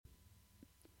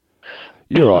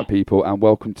You're right, people, and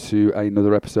welcome to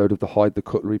another episode of the Hide the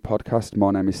Cutlery podcast.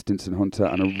 My name is Stinson Hunter,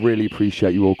 and I really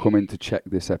appreciate you all coming to check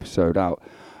this episode out.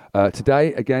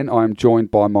 Today, again, I am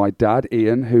joined by my dad,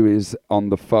 Ian, who is on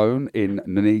the phone in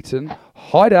Nuneaton.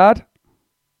 Hi, Dad.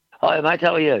 Hi, mate.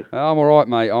 How are you? I'm all right,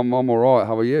 mate. I'm all right.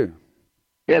 How are you?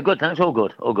 Yeah, good. Thanks. All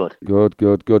good. All good. Good.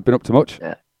 Been up to much?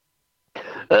 Yeah.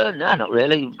 No, not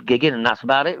really. Gigging, and that's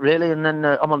about it, really. And then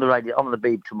I'm on the radio. I'm on the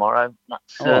Beeb tomorrow.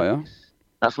 Yeah.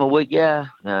 That's my week. Yeah.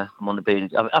 I'm on the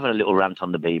Beeb. I'm having a little rant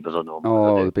on the Beeb as I normally do.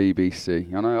 Oh, the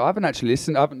BBC. I know. I haven't actually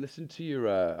listened. I haven't listened to your.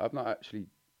 I've not actually.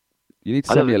 You need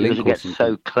to send me a link. Because it gets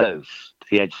so close to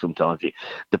the edge sometimes.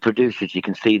 The producers, you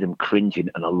can see them cringing,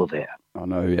 and I love it. I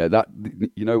know, yeah. That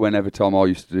every time I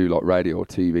used to do like radio or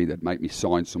TV, they'd make me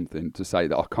sign something to say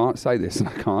that I can't say this and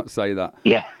I can't say that.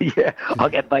 Yeah. I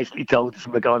get basically told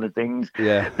some kind of things.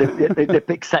 Yeah. They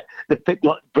pick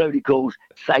what Brody calls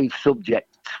safe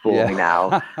subjects for me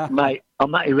now, mate.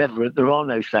 I'm that irreverent. There are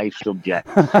no safe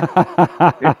subjects.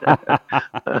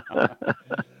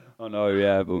 I know,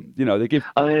 yeah, but they give.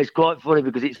 I mean, it's quite funny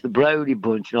because it's the Brody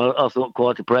Bunch, and I thought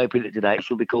quite appropriate today. It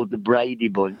should be called the Brady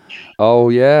Bunch. Oh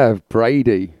yeah,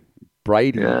 Brady.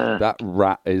 Yeah. That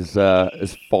rat has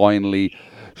finally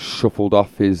shuffled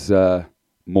off his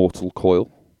mortal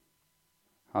coil.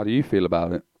 How do you feel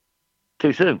about it?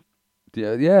 Too soon.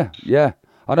 Yeah.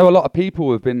 I know a lot of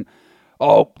people have been,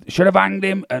 should have hanged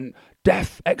him and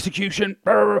death, execution.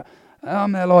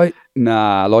 They're like,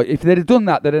 nah. Like if they'd have done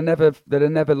that, they'd have never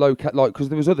because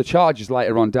there was other charges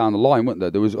later on down the line, weren't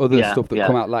there? There was other stuff that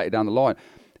come out later down the line.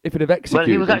 If it had executed, well,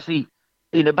 he was actually,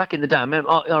 back in the day.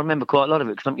 I remember quite a lot of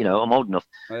it because I'm old enough.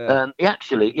 He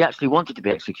actually wanted to be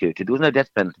executed. There was no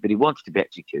death penalty, but he wanted to be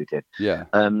executed. Yeah.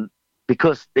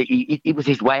 Because it was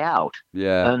his way out.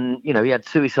 Yeah. And he had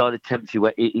suicide attempts.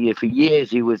 For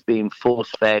years he was being force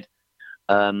fed,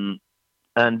 and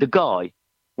the guy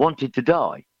wanted to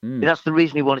die. That's the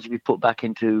reason he wanted to be put back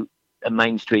into a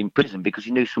mainstream prison, because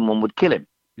he knew someone would kill him.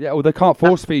 Yeah, well, they can't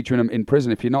force feed you in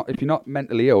prison if you're not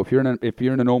mentally ill. If you're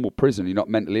in a normal prison, you're not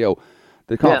mentally ill.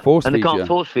 They can't force feed you. And they can't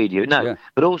force feed you. No,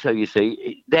 but also you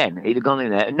see, then he'd have gone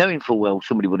in there and knowing full well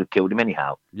somebody would have killed him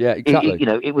anyhow. Yeah, exactly.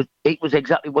 It was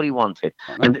exactly what he wanted.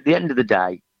 And at the end of the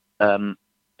day, I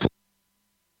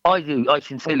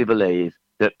sincerely believe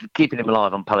that keeping him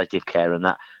alive on palliative care and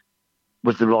that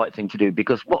was the right thing to do,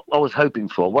 because what I was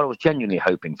genuinely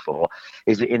hoping for,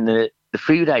 is that in the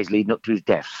few days leading up to his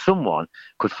death, someone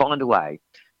could find a way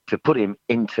to put him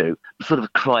into sort of a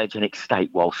cryogenic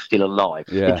state while still alive,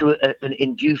 into an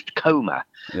induced coma,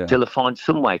 till they find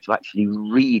some way to actually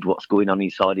read what's going on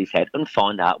inside his head and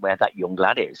find out where that young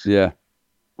lad is,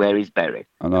 where he's buried.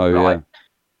 I know, right?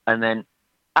 And then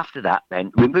after that,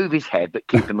 then remove his head but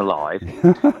keep him alive,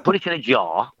 put it in a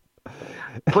jar,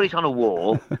 put it on a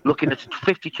wall, looking at a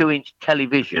 52-inch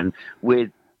television with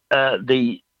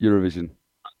the Eurovision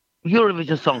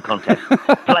Song Contest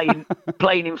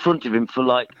playing in front of him for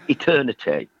like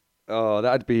eternity. Oh,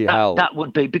 that'd be hell. That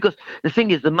would be, because the thing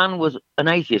is, the man was an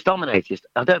atheist. I'm an atheist.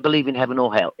 I don't believe in heaven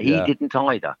or hell. He didn't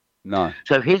either. No.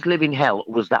 So his living hell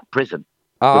was that prison.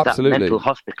 Oh, absolutely. That mental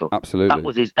hospital. Absolutely.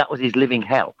 That was his living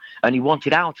hell, and he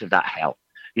wanted out of that hell.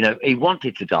 He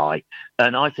wanted to die,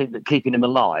 and I think that keeping him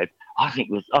alive, I think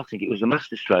it was a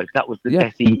masterstroke. That was the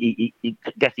death he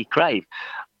craved.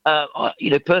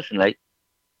 Personally,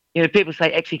 people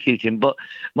say execute him, but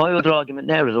my other argument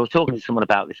there is, I was talking to someone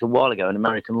about this a while ago, an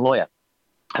American lawyer.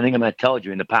 I think I may have told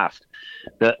you in the past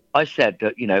that I said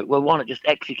that, why not just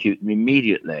execute them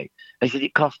immediately? They said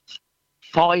it costs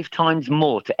 5 times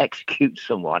more to execute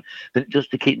someone than just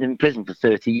to keep them in prison for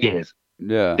 30 years.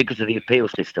 Yeah. Because of the appeal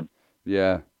system.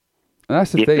 Yeah. And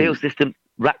that's the thing. The appeal system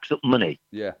racks up money.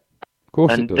 Yeah. Of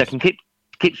course it does. And they can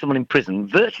keep someone in prison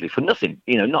virtually for nothing.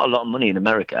 Not a lot of money in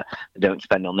America they don't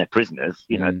spend on their prisoners,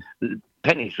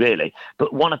 pennies really.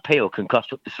 But one appeal can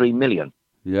cost up to $3 million.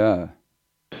 Yeah.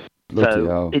 Bloody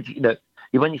hell.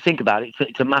 When you think about it,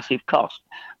 it's a massive cost.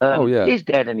 He's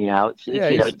dead anyhow.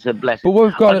 It's a blessing.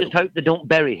 But I just hope they don't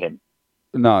bury him.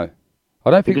 No, I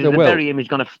don't think they will. If they bury him, he's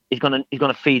gonna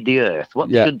feed the earth. What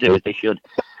they should do is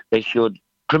they should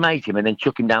cremate him and then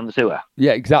chuck him down the sewer.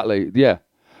 Yeah, exactly. Yeah.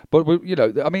 But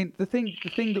I mean, the thing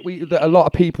that a lot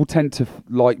of people tend to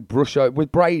brush over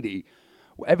with Brady.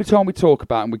 Every time we talk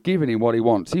about him, we're giving him what he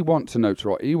wants. He wants a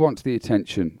notoriety. He wants the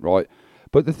attention, right?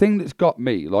 But the thing that's got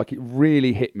me, it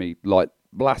really hit me,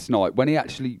 last night when he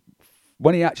actually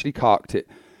carked it.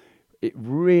 It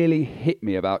really hit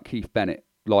me about Keith Bennett,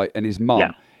 and his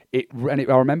mum. Yeah. I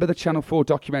remember the Channel 4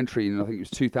 documentary, and I think it was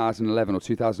 2011 or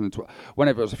 2012,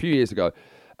 whenever it was, a few years ago.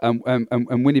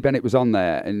 And Winnie Bennett was on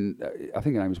there, and I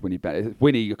think her name was Winnie Bennett.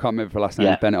 Winnie, I can't remember if her last name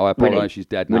was Bennett. I apologise, she's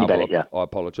dead now. Bennett, I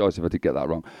apologise if I did get that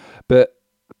wrong. But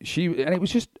and it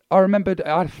was just, I remembered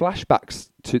I had flashbacks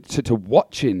to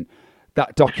watching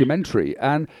that documentary,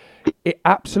 and it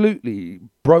absolutely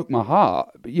broke my heart.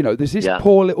 You know, there's this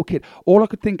poor little kid. All I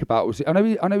could think about was, I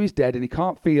know he's dead and he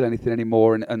can't feel anything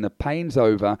anymore, and the pain's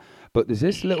over. But there's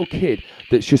this little kid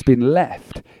that's just been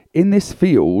left in this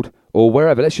field or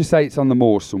wherever. Let's just say it's on the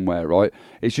moor somewhere, right?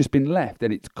 It's just been left,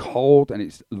 and it's cold, and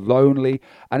it's lonely,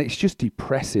 and it's just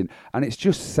depressing, and it's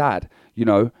just sad, you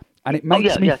know. And it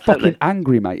makes me fucking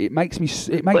angry, mate. It makes me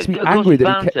angry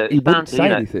that he wouldn't say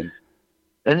anything.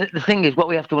 And the thing is, what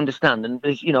we have to understand, and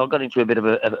you know, I got into a bit of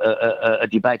a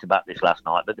debate about this last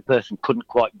night, but the person couldn't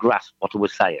quite grasp what I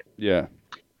was saying. Yeah.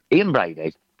 Ian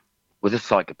Brady was a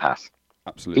psychopath.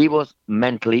 Absolutely. He was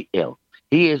mentally ill.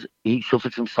 He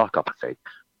suffered from psychopathy.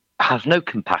 Has no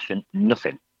compassion,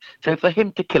 nothing. So for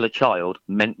him to kill a child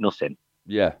meant nothing.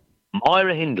 Yeah.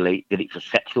 Myra Hindley did it for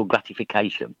sexual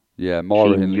gratification. Yeah,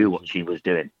 Myra Hindley knew what she was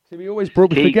doing. See, we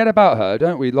forget about her,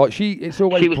 don't we? Like it's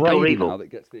always Brady now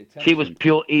that gets the attention. She was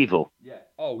pure evil. Yeah.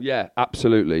 Oh yeah,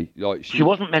 absolutely. Like she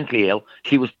wasn't mentally ill.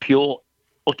 She was pure,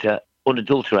 utter,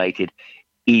 unadulterated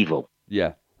evil.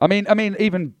 Yeah. I mean,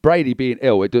 even Brady being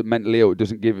ill, mentally ill,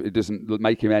 it doesn't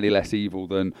make him any less evil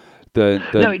than no,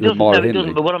 it doesn't. Myra It Hindley.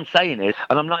 doesn't. But what I'm saying is,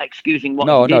 and I'm not excusing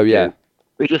what he did yeah. do,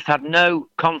 we just had no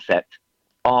concept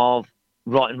of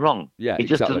right and wrong. Yeah,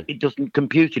 it doesn't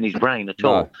compute in his brain at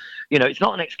all. You know, it's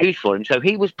not an excuse for him. So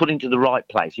he was put into the right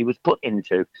place. He was put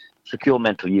into secure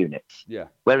mental units. Yeah.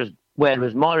 Whereas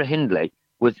Myra Hindley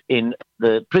was in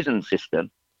the prison system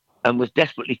and was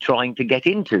desperately trying to get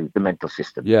into the mental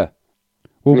system. Yeah.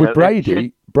 Well, with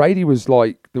Brady was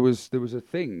like there was a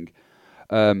thing.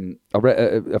 I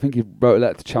read. I think he wrote a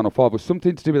letter to Channel 5 or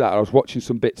something to do with that. I was watching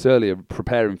some bits earlier,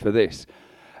 preparing for this,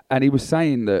 and he was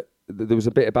saying that there was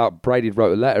a bit about Brady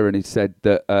wrote a letter, and he said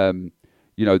that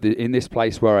you know, in this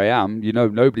place where I am, you know,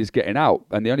 nobody's getting out,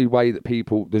 and the only way that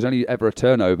there's only ever a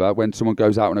turnover when someone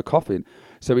goes out in a coffin.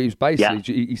 So he was basically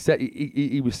he said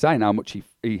he was saying how much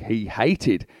he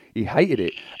hated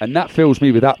it, and that fills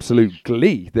me with absolute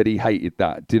glee that he hated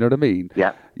that. Do you know what I mean?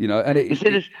 Yeah. You know, and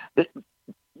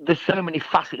there's so many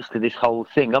facets to this whole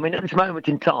thing. I mean, at this moment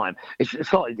in time, it's a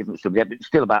slightly different subject, but it's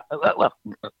still about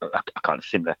a kind of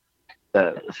similar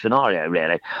scenario,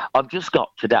 really. I've just got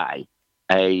today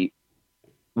a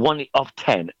 1 of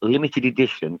 10 limited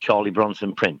edition Charlie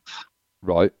Bronson prints.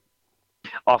 Right.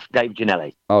 Off Dave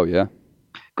Giannelli. Oh yeah.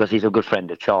 Because he's a good friend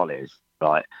of Charlie's,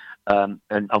 right? And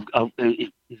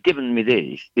he's given me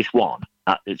this one.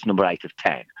 It's number 8 of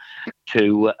 10.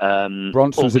 To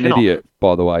Bronson's an idiot,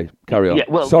 by the way. Carry on. Yeah,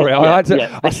 well, sorry,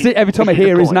 I see every time I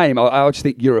hear his name, I just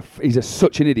think he's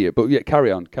such an idiot. But yeah,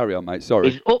 carry on, mate.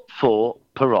 Sorry. He's up for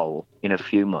parole in a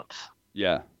few months.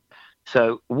 Yeah.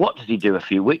 So what did he do a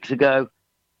few weeks ago?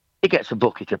 He gets a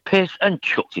bucket of piss and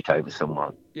chucks it over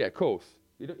someone. Yeah, of course.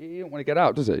 He don't want to get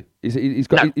out, does he?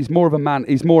 He's more of a man.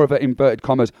 He's more of an inverted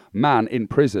commas man in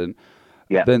prison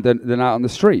than out on the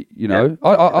street. You know.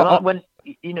 Yeah. When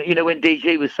when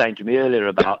DG was saying to me earlier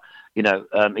about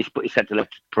he's sent to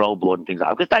left parole board and things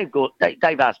like that, because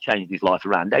Dave has changed his life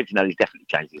around. Dave Giannelli's definitely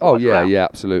changed his life around. Oh yeah,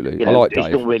 absolutely. I like Dave.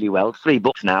 He's done really well. 3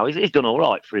 books now. He's done all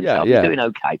right for himself. Yeah. He's doing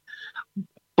okay.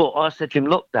 But I said to him,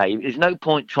 look, Dave, there's no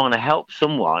point trying to help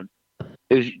someone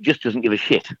who just doesn't give a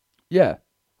shit. Yeah.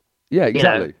 Yeah,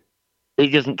 exactly. He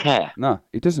doesn't care. No,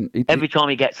 he doesn't. Every time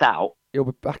he gets out, he'll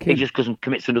be back in. He just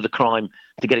commits another crime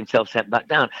to get himself sent back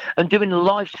down. And doing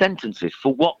life sentences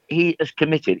for what he has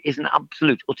committed is an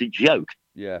absolute utter joke.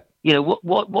 Yeah. You know,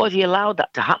 why has he allowed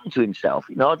that to happen to himself?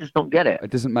 You know, I just don't get it.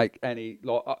 It doesn't make any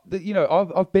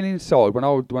I've been inside when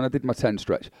I did my 10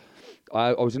 stretch.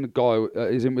 I was in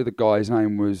with a guy. His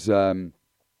name was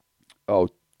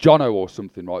Jono or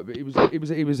something, right? But he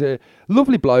was a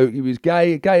lovely bloke. He was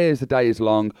gay as the day is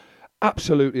long.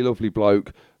 Absolutely lovely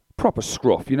bloke. Proper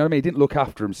scruff, you know what I mean? He didn't look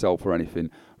after himself or anything,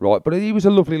 right? But he was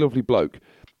a lovely, lovely bloke.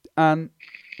 And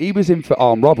he was in for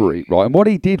armed robbery, right? And what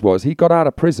he did was he got out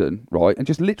of prison, right? And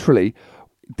just literally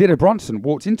did a Bronson,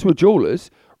 walked into a jeweller's,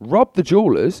 robbed the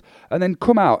jewellers, and then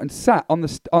come out and sat on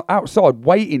the outside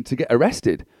waiting to get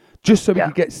arrested, just so he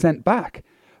could get sent back.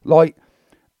 Like,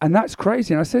 and that's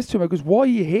crazy. And I says to him, I goes, why are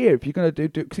you here if you're going to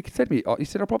do? Because he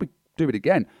said, I'll probably do it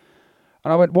again.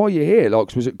 And I went, why are you here? Like,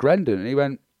 'cause was at Grendon. And he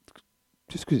went,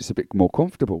 just because it's a bit more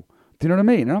comfortable. Do you know what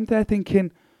I mean? And I'm there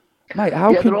thinking, mate,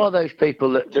 how can... there are those people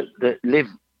that live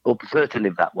or prefer to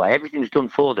live that way. Everything's done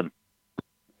for them.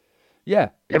 Yeah,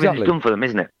 exactly. Everything's done for them,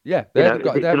 isn't it? Yeah, they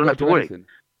don't have to worry. Anything.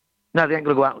 No, they ain't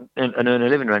going to go out and earn a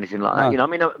living or anything like that. No. You know, I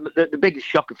mean, the biggest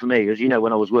shocker for me is, you know,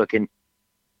 when I was working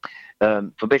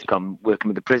for Biscom, working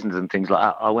with the prisons and things like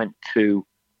that, I went to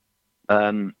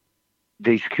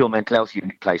the secure mental health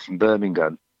unit place in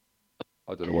Birmingham.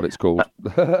 I don't know what it's called.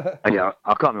 Yeah,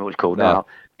 I can't remember what it's called now.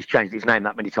 It's changed its name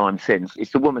that many times since.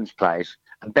 It's the woman's place,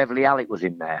 and Beverly Alec was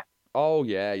in there. Oh,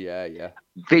 yeah.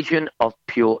 Vision of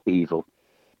pure evil.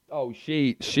 Oh,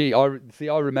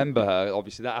 I remember her.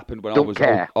 Obviously, that happened when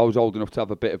I was old enough to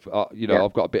have a bit of,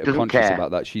 I've got a bit of conscience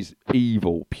about that. She's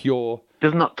evil, pure.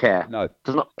 Does not care. No.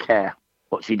 Does not care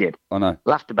what she did. I know.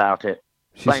 Laughed about it.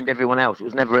 Blamed everyone else. It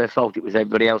was never her fault. It was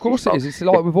everybody else's fault. Of course it is. It's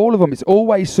like with all of them. It's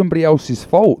always somebody else's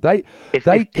fault. They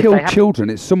kill children.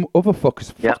 It's some other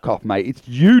fuckers. Fuck off, mate. It's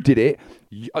you did it.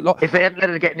 If they hadn't let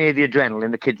her get near the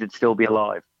adrenaline, the kids would still be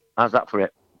alive. How's that for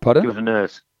it? Pardon? She was a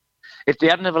nurse. If they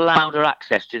hadn't have allowed her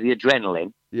access to the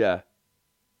adrenaline, the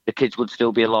kids would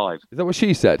still be alive. Is that what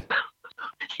she said?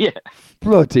 Yeah.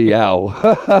 Bloody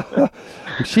hell.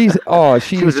 She's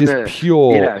just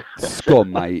pure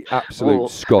scum, mate. Absolute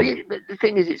scum. But the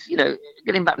thing is, it's,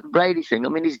 getting back to the Brady thing, I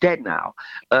mean, he's dead now.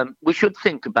 We should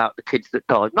think about the kids that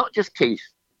died, not just Keith,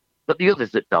 but the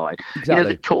others that died.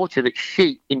 Exactly. The torture that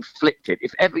she inflicted.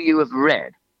 If ever you have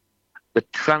read the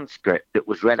transcript that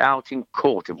was read out in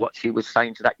court of what she was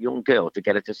saying to that young girl to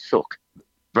get her to suck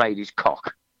Brady's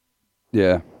cock.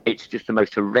 Yeah. It's just the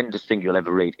most horrendous thing you'll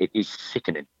ever read. It is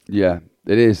sickening. Yeah,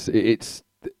 it is.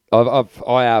 I've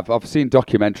seen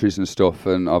documentaries and stuff,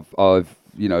 and I've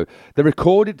they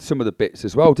recorded some of the bits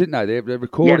as well, didn't they? They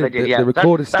recorded. Yeah, they did, they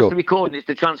recorded stuff. That's the recording. It's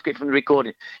the transcript from the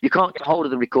recording. You can't get hold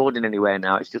of the recording anywhere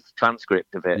now. It's just the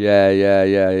transcript of it. Yeah.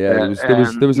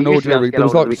 There was an audio. There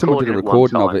was like someone did a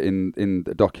recording of it in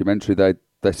the documentary. They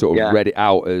sort of read it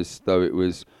out as though it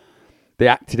was. They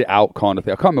acted it out, kind of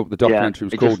thing. I can't remember what the documentary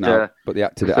was called now, but they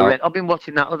acted it out. I've been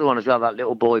watching that other one as well, that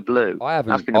Little Boy Blue. I haven't.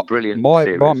 That's been a brilliant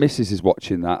series. My missus is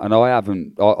watching that, and I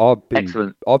haven't. I've been.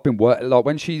 Excellent. I've been working. Like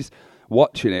when she's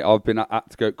watching it, I've been had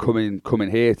to go come in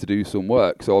here to do some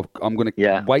work. So I'm going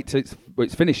to wait till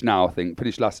it's finished now. I think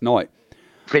finished last night.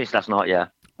 Finished last night, yeah.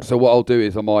 So what I'll do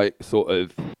is I might sort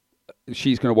of.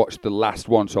 She's going to watch the last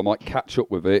one, so I might catch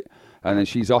up with it, and then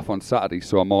she's off on Saturday,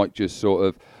 so I might just sort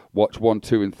of watch 1,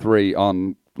 2, and 3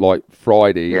 on like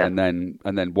Friday, and then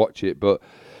watch it. But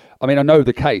I mean, I know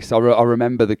the case. I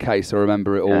remember the case. I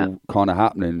remember it all kind of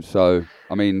happening. So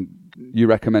I mean, you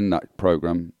recommend that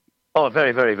program? Oh,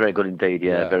 very, very, very good indeed.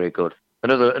 Yeah, very good.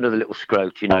 Another little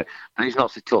scrote, and he's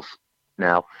not so tough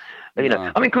now. I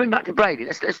mean, coming back to Brady,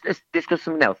 let's discuss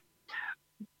something else.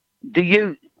 Do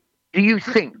you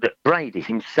think that Brady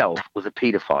himself was a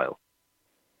paedophile?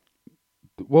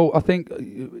 Like, I think,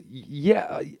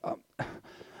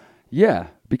 yeah,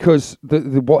 because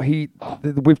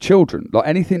with children, like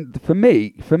anything for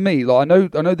me, like I know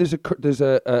there's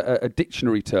a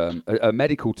dictionary term, a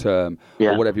medical term,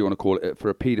 or whatever you want to call it for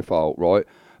a paedophile, right?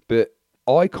 But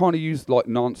I kind of use like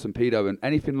nonce and pedo and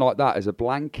anything like that as a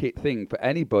blanket thing for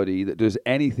anybody that does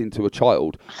anything to a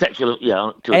child. Sexual,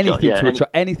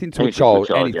 anything to a child.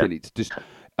 It's just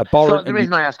abhorrent. So the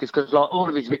reason I ask is because like all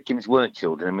of his victims weren't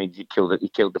children. I mean, he killed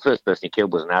the first person he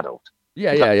killed was an adult.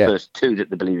 Yeah. The first two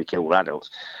that they believe he killed were adults.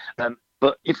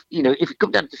 But if it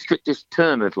comes down to the strictest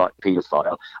term of like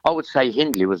paedophile, I would say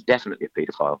Hindley was definitely a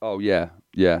paedophile. Oh yeah.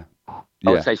 I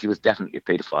would say she was definitely a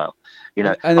paedophile.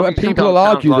 And when people will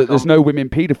argue that there's no women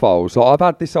paedophiles, like I've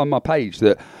had this on my page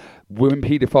that women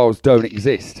paedophiles don't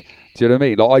exist. Do you know what I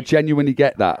mean? Like I genuinely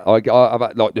get that. I've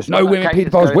had, like there's no women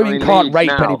paedophiles. Women can't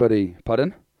rape anybody.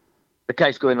 Pardon? The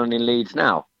case going on in Leeds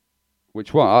now.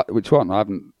 Which one? I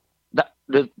haven't.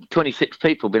 The 26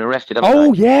 people been arrested.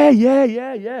 Oh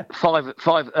yeah. Five.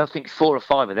 I think 4 or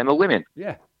 5 of them are women.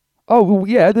 Yeah. Oh well,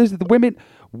 yeah. There's the women.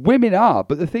 Women are,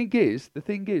 but the thing is,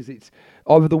 it's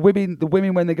either the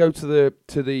women when they go to the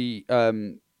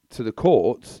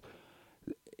courts,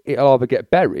 it'll either get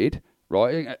buried,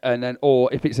 right, and then,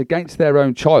 or if it's against their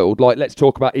own child, like let's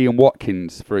talk about Ian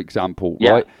Watkins, for example,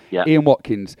 right? Yeah. Ian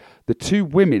Watkins, the 2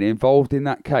 women involved in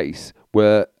that case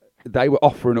they were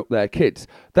offering up their kids.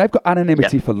 They've got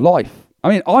anonymity for life. I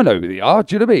mean, I know who they are.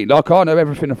 Do you know what I mean? Like I know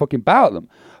everything fucking about them,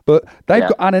 but they've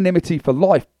got anonymity for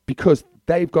life because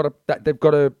they've got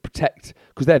to protect,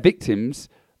 because they're victims.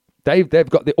 They've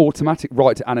got the automatic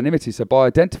right to anonymity. So by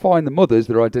identifying the mothers,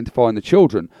 they're identifying the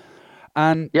children,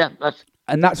 and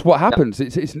that's what happens.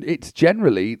 It's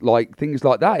generally like things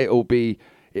like that. It'll be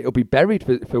buried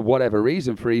for whatever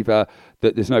reason, for either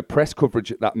that there's no press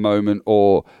coverage at that moment,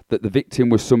 or that the victim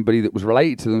was somebody that was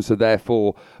related to them. So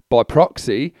therefore, by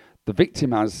proxy, the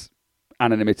victim has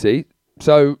anonymity.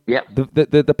 So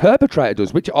the perpetrator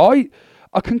does, which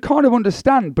I can kind of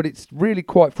understand, but it's really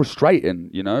quite frustrating,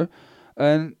 you know.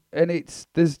 And it's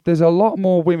there's a lot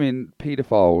more women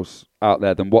paedophiles out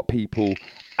there than what people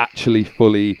actually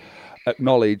fully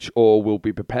acknowledge or will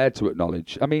be prepared to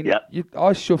acknowledge. I mean,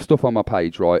 I shove stuff on my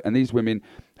page, right? And these women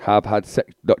have had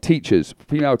teachers,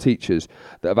 female teachers,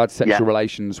 that have had sexual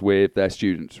relations with their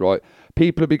students, right?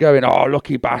 People will be going, oh,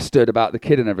 lucky bastard, about the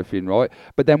kid and everything, right?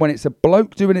 But then when it's a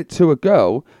bloke doing it to a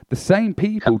girl, the same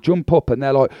people jump up and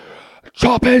they're like,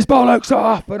 chop his bollocks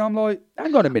off. And I'm like,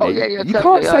 hang on a minute. You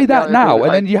can't say that now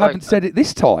and then you haven't said it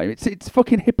this time. It's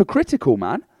fucking hypocritical,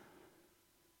 man.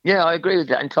 Yeah, I agree with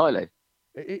that entirely.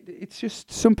 It's just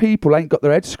some people ain't got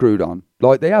their heads screwed on.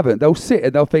 Like, they haven't. They'll sit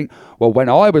and they'll think, well, when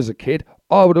I was a kid,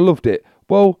 I would have loved it.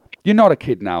 Well, you're not a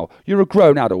kid now. You're a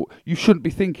grown adult. You shouldn't be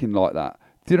thinking like that.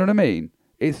 Do you know what I mean?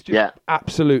 It's just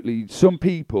absolutely, some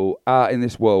people out in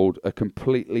this world are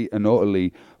completely and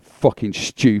utterly fucking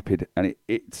stupid. And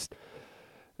it's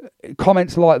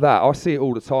comments like that, I see it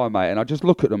all the time, mate. And I just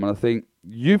look at them and I think,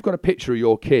 you've got a picture of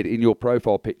your kid in your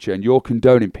profile picture and you're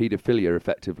condoning paedophilia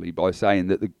effectively by saying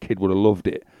that the kid would have loved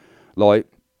it. Like,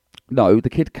 no, the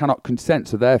kid cannot consent,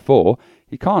 so therefore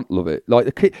he can't love it. Like,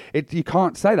 the kid, you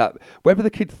can't say that. Whether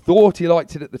the kid thought he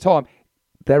liked it at the time,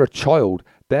 they're a child.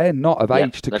 They're not of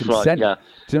age to consent. Right,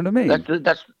 do you know what I mean?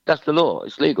 That's the law.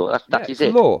 It's legal. That's it's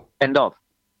the law. End of.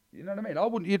 You know what I mean? I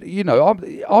wouldn't. You know,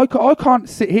 I can't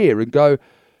sit here and go,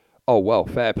 oh well,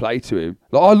 fair play to him.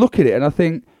 Like, I look at it and I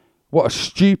think, what a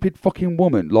stupid fucking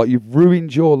woman. Like, you've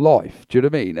ruined your life. Do you know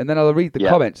what I mean? And then I'll read the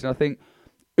comments and I think,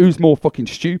 who's more fucking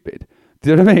stupid? Do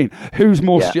you know what I mean? Who's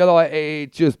more stupid? Like,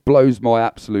 it just blows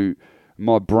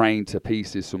my brain to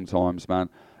pieces sometimes, man.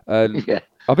 And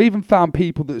I've even found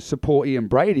people that support Ian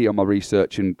Brady on my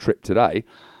researching trip today.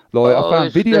 Like, I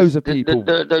found videos of people.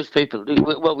 Those people,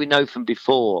 well, we know from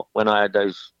before when I had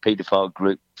those paedophile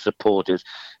group supporters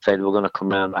say they were going to come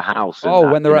round the house.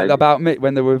 When they're about me,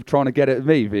 when they were trying to get at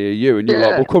me via you, and you're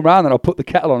like, well, come round and I'll put the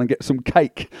kettle on and get some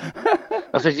cake.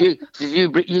 I said, you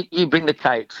bring the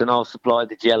cakes and I'll supply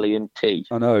the jelly and tea.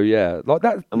 I know, yeah, like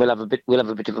that, and we'll have a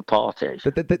bit of a party.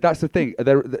 That's the thing.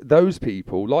 Those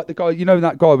people, like the guy, you know,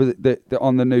 that guy that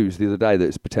on the news the other day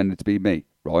that's pretended to be me,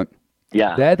 right?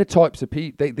 Yeah, they're the types of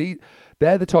people.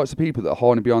 They're the types of people that are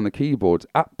hiding behind the keyboards.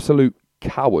 Absolute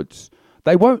cowards.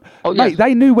 They won't, mate.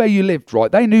 They knew where you lived, right?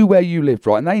 They knew where you lived,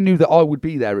 right? And they knew that I would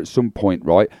be there at some point,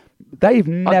 right? They've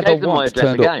never once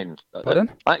turned up. Pardon?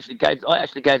 I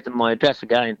actually gave them my address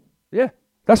again. Yeah,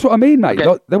 that's what I mean, mate.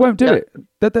 Like, they won't do it.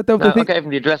 I gave them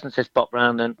the address and said pop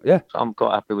round, and so I'm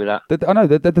quite happy with that. I know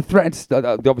the threats. They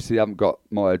obviously haven't got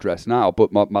my address now,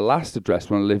 but my last address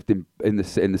when I lived in the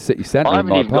city centre. I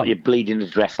haven't even got your bleeding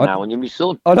address now, and you're my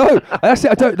son. I know. That's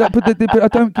it. I don't. But I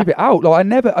don't give it out. Like, I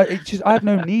never. It's just I have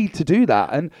no need to do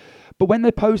that. But when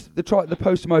they posted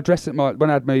my address at when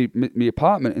I had my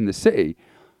apartment in the city,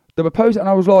 they were posting, and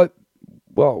I was like,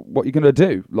 well, what are you going to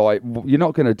do? Like, you're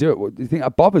not going to do it. What, do you think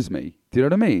that bothers me? Do you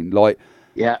know what I mean? Like,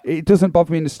 it doesn't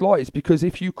bother me in the slightest, because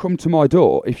if you come to my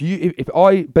door, if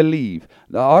I believe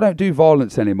that I don't do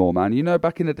violence anymore, man. You know,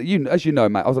 back in the as you know,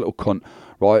 mate, I was a little cunt,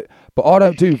 right? But I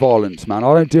don't do violence, man.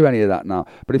 I don't do any of that now.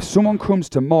 But if someone comes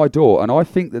to my door and I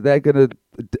think that they're going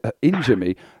to injure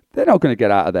me, they're not going to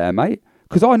get out of there, mate.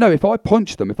 Because I know if I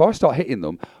punch them, if I start hitting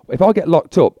them, if I get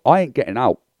locked up, I ain't getting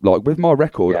out. Like, with my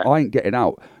record, I ain't getting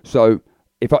out. So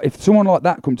if someone like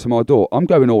that comes to my door, I'm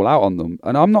going all out on them.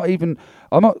 And I'm not trying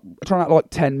to act like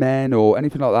 10 men or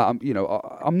anything like that.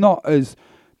 I'm not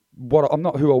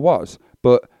who I was.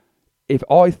 But if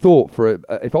I thought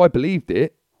if I believed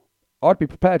it, I'd be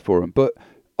prepared for them. But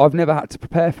I've never had to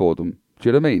prepare for them. Do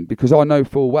you know what I mean? Because I know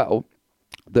full well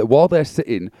that while they're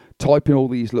sitting typing all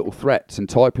these little threats and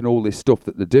typing all this stuff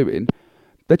that they're doing,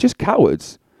 they're just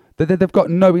cowards. They've got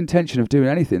no intention of doing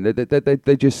anything.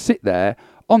 They just sit there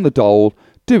on the dole,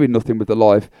 doing nothing with their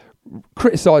life,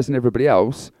 criticising everybody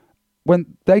else,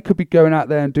 when they could be going out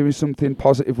there and doing something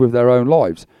positive with their own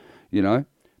lives. You know,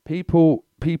 people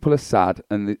are sad,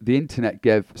 and the internet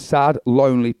gave sad,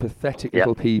 lonely, pathetic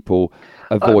little people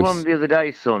a voice. I had one the other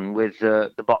day, son, with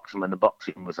the boxing when the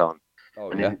boxing was on.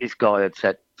 This guy had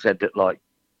said that, like,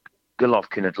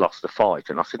 Golovkin had lost the fight,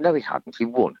 and I said, no, he hadn't. He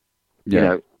won. You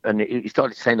know, and he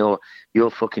started saying, "Oh,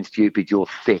 you're fucking stupid. You're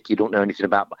thick. You don't know anything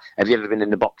about. Have you ever been in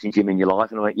the boxing gym in your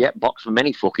life?" And I went, "Yeah, boxed for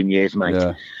many fucking years, mate."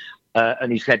 Yeah.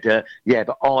 And he said, "Yeah,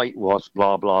 but I was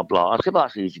blah blah blah." I said, "Well,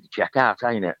 that's easy to check out,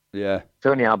 ain't it?" Yeah.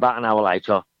 So anyhow, about an hour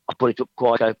later, I put it up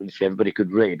quite open so everybody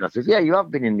could read. And I said, "Yeah, you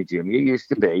have been in the gym. You used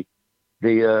to be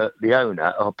the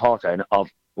owner or part owner of.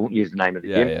 I won't use the name of the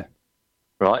gym,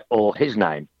 right, or his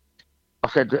name." I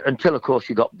said, until, of course,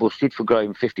 you got busted for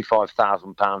growing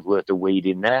 £55,000 worth of weed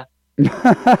in there.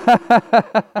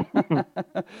 Yeah,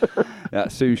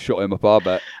 Sue shut him up, I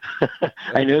bet.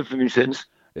 I ain't heard from him since.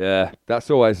 Yeah, that's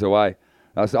always the way.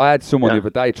 I had someone the other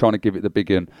day trying to give it the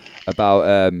big one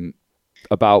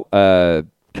about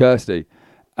Kirsty,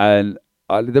 and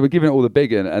they were giving it all the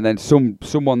big one, and then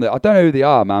someone that I don't know who they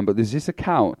are, man, but there's this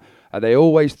account, and they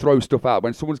always throw stuff out.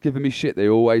 When someone's giving me shit, they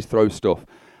always throw stuff,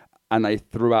 and they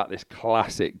threw out this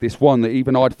classic, this one that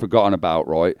even I'd forgotten about,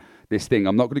 right? This thing,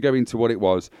 I'm not going to go into what it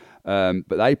was, but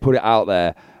they put it out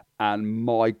there, and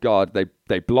my God,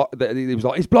 they blocked. It was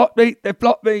like, it's blocked me, they've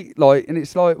blocked me, like, and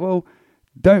it's like, well,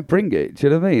 don't bring it. Do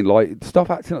you know what I mean? Like, stop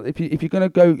acting like, if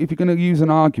you're gonna use an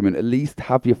argument, at least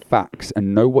have your facts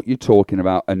and know what you're talking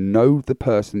about and know the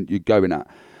person you're going at.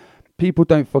 People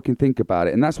don't fucking think about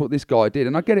it, and that's what this guy did.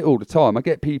 And I get it all the time. I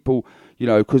get people,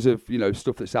 because of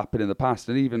stuff that's happened in the past,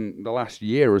 and even the last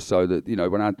year or so. That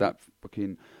when I had that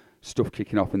fucking stuff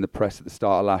kicking off in the press at the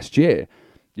start of last year,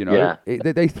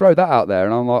 they throw that out there,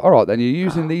 and I'm like, all right, then you're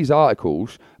using these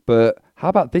articles, but how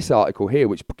about this article here,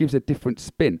 which gives a different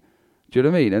spin? Do you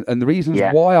know what I mean? And the reasons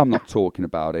why I'm not talking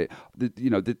about it,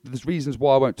 there's reasons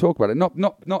why I won't talk about it.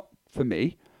 Not for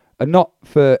me, and not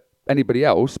for anybody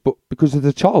else, but because there's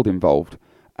a child involved,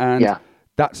 and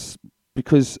that's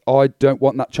because I don't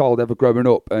want that child ever growing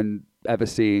up and ever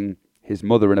seeing his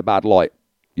mother in a bad light.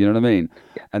 You know what I mean?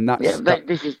 And that's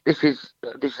this is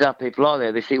how people are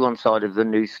there. They see one side of the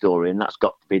news story, and that's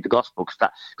got to be the gospel,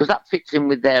 because that fits in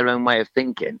with their own way of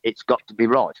thinking. It's got to be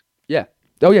right. Yeah.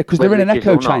 Oh yeah, because they're in an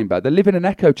echo chamber. They live in an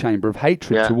echo chamber of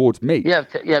hatred towards me. Yeah,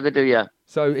 they do. Yeah.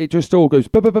 So it just all goes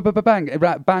bang, bang,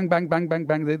 bang, bang, bang,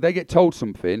 bang. They get told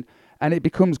something, and it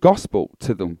becomes gospel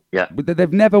to them. Yeah. But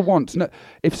they've never once. No,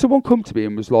 if someone come to me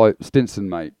and was like, "Stinson,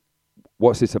 mate,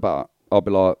 what's this about?" I'll be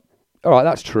like, "All right,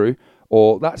 that's true,"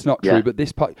 or "That's not true." But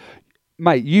this part,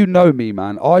 mate, you know me,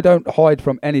 man. I don't hide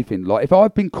from anything. Like if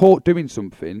I've been caught doing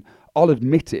something, I'll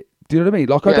admit it. Do you know what I mean?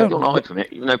 Like I don't hide from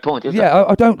it. No point, is there?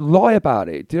 I don't lie about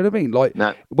it. Do you know what I mean? Like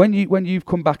when you've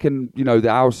come back and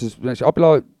the house is, I'll be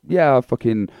like, yeah,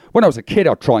 when I was a kid,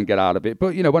 I'd try and get out of it.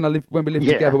 But when we lived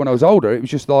together when I was older, it was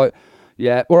just like,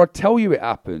 or I'd tell you it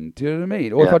happened. Do you know what I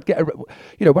mean? Or if I'd get,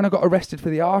 when I got arrested for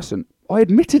the arson, I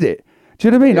admitted it. Do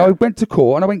you know what I mean? I went to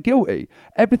court and I went guilty.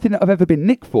 Everything that I've ever been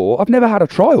nicked for, I've never had a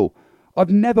trial. I've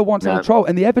never once had a trial,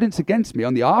 and the evidence against me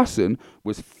on the arson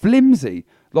was flimsy.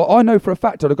 Like, I know for a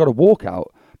fact I'd have got a walkout,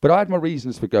 but I had my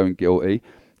reasons for going guilty,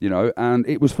 and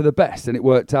it was for the best, and it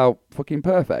worked out fucking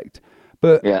perfect.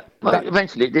 But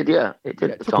eventually it did, It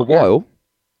did. It took a while.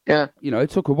 Yeah. It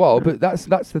took a while, but that's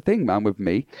the thing, man, with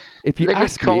me. If you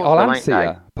ask me, I'll answer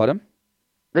you. Pardon?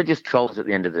 They're just trolls at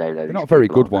the end of the day, though. They're not very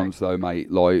good ones, though, mate.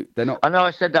 Like, they're not. I know.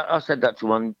 I said that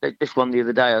to this one the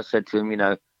other day. I said to him,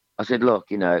 I said, look,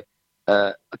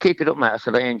 keep it up, mate. I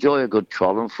said, I enjoy a good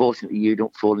troll. Unfortunately, you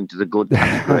don't fall into the good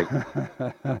category.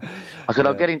 I said,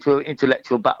 I'll get into an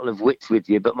intellectual battle of wits with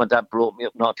you, but my dad brought me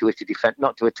up not to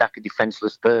attack a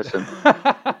defenceless person.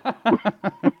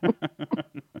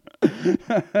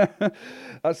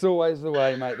 That's always the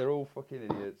way, mate. They're all fucking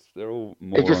idiots. They're all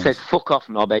morons. It just says, fuck off,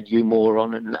 knobhead, you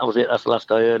moron. And that was it. That's the last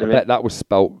I heard of it. I bet that was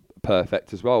spelt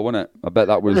perfect as well, wasn't it? I bet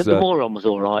that was... the moron was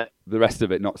all right. The rest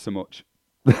of it, not so much.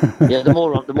 Yeah,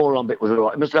 the moron bit was all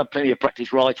right. He must have had plenty of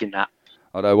practice writing that.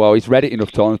 I know. Well, he's read it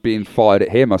enough times, being fired at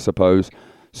him, I suppose.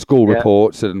 School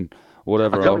reports and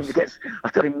whatever else. I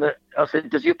told him that. I said,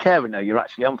 "Does your carer know you're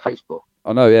actually on Facebook?"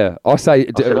 I know. Yeah, I say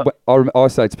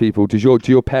to people, do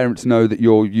your parents know that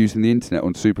you're using the internet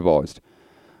unsupervised?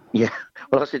 Yeah.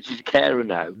 Well, I said, "Does your carer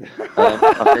know?"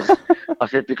 I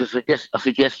said because I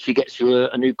suggest she gets you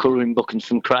a new colouring book and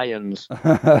some crayons.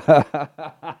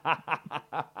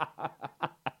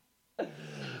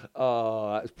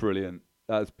 Oh, that's brilliant.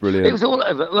 That's brilliant. It was all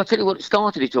over. Well, I'll tell you what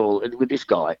started it all with this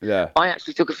guy. Yeah. I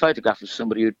actually took a photograph of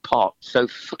somebody who'd parked so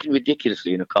fucking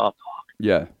ridiculously in a car park.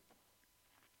 Yeah.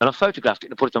 And I photographed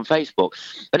it and put it on Facebook.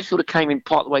 And it sort of came in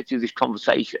part of the way through this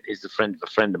conversation, is the friend of a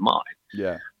friend of mine.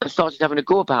 Yeah. And started having a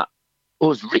go about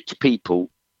us rich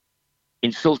people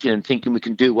insulting and thinking we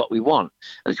can do what we want.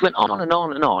 And it went on and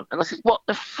on and on. And I said, what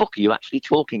the fuck are you actually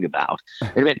talking about?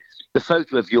 And he went, the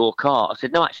photo of your car. I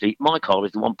said, no, actually, my car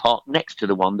is the one parked next to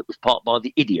the one that was parked by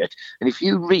the idiot. And if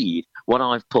you read what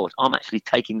I've put, I'm actually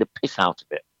taking the piss out of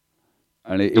it.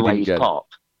 And he the way he's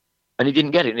parked. And he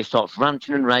didn't get it. And he starts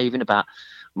ranting and raving about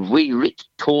we rich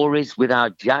Tories with our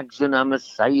Jags and our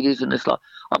Mercedes. And it's like,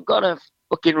 I've got a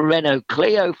fucking Renault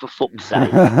Clio, for fuck's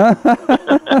sake. A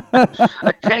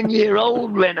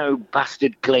 10-year-old Renault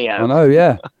bastard Clio. I know,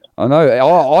 yeah. I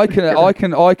know. I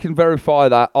can verify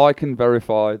that. I can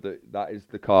verify that is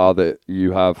the car that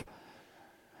you have.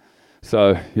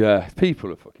 So, yeah,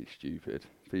 people are fucking stupid.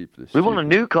 People we want a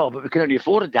new car, but we can only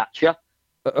afford a Dacia.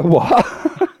 What?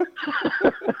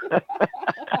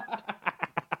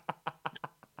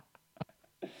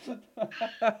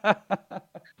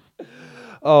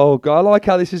 Oh God, I like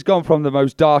how this has gone from the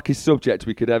most darkest subject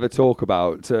we could ever talk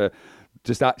about to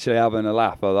just actually having a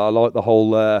laugh. I like the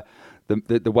whole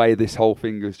the way this whole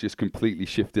thing has just completely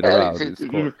shifted around.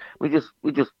 We just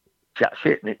chat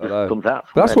shit and it just comes out.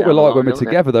 But that's what we're like when we're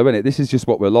together, though, isn't it? This is just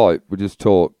what we're like. We just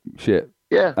talk shit.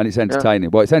 Yeah. And it's entertaining.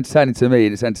 Well, it's entertaining to me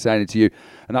and it's entertaining to you.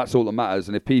 And that's all that matters.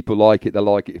 And if people like it, they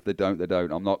like it. If they don't, they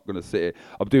don't. I'm not going to sit here.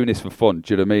 I'm doing this for fun.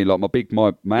 Do you know what I mean?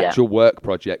 Like my actual work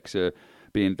projects are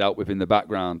being dealt with in the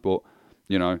background. But,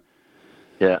 you know,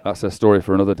 that's a story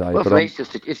for another day. Well, but for me, it's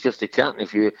just a chat.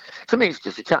 To me, it's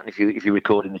just a chat. If you're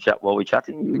recording the chat while we're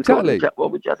chatting, exactly. The chat while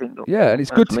we're chatting. Yeah, and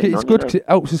it's good because it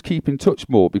helps us keep in touch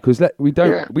more because we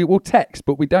will text,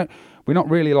 but we're not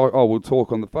really like, oh, we'll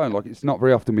talk on the phone. Like, it's not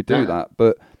very often we do that,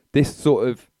 but this sort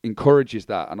of encourages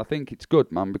that, and I think it's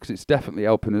good, man, because it's definitely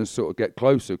helping us sort of get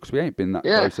closer because we ain't been that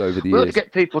close over the years. To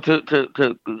get people to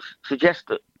suggest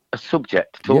a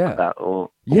subject to talk about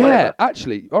or whatever.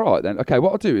 Actually, all right then. Okay,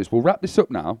 what I'll do is we'll wrap this up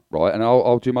now, right? And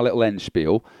I'll do my little end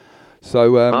spiel.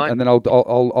 So and then I'll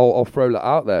throw that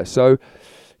out there. So,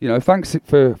 you know, thanks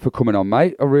for coming on,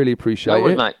 mate. I really appreciate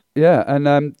it. Mate. Yeah,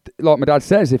 and like my dad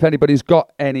says, if anybody's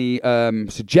got any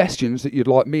suggestions that you'd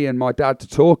like me and my dad to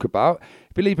talk about,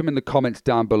 if you leave them in the comments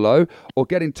down below or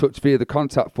get in touch via the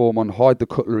contact form on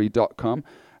hidethecutlery.com.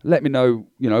 Let me know,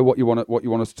 you know, what you want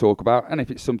us to talk about, and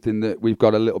if it's something that we've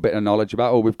got a little bit of knowledge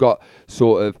about, or we've got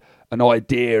sort of an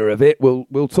idea of it,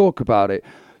 we'll talk about it.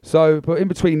 So, but in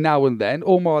between now and then,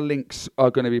 all my links are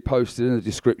going to be posted in the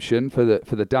description for the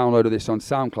download of this on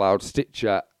SoundCloud,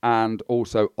 Stitcher, and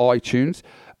also iTunes.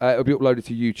 It'll be uploaded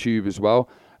to YouTube as well.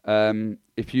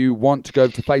 If you want to go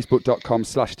to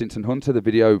facebook.com/StinsonHunter, the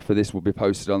video for this will be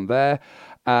posted on there.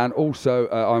 And also,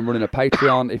 I'm running a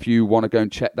Patreon. If you want to go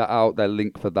and check that out, their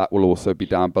link for that will also be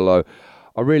down below.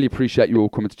 I really appreciate you all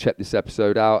coming to check this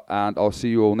episode out, and I'll see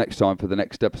you all next time for the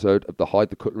next episode of the Hide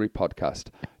the Cutlery podcast.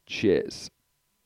 Cheers.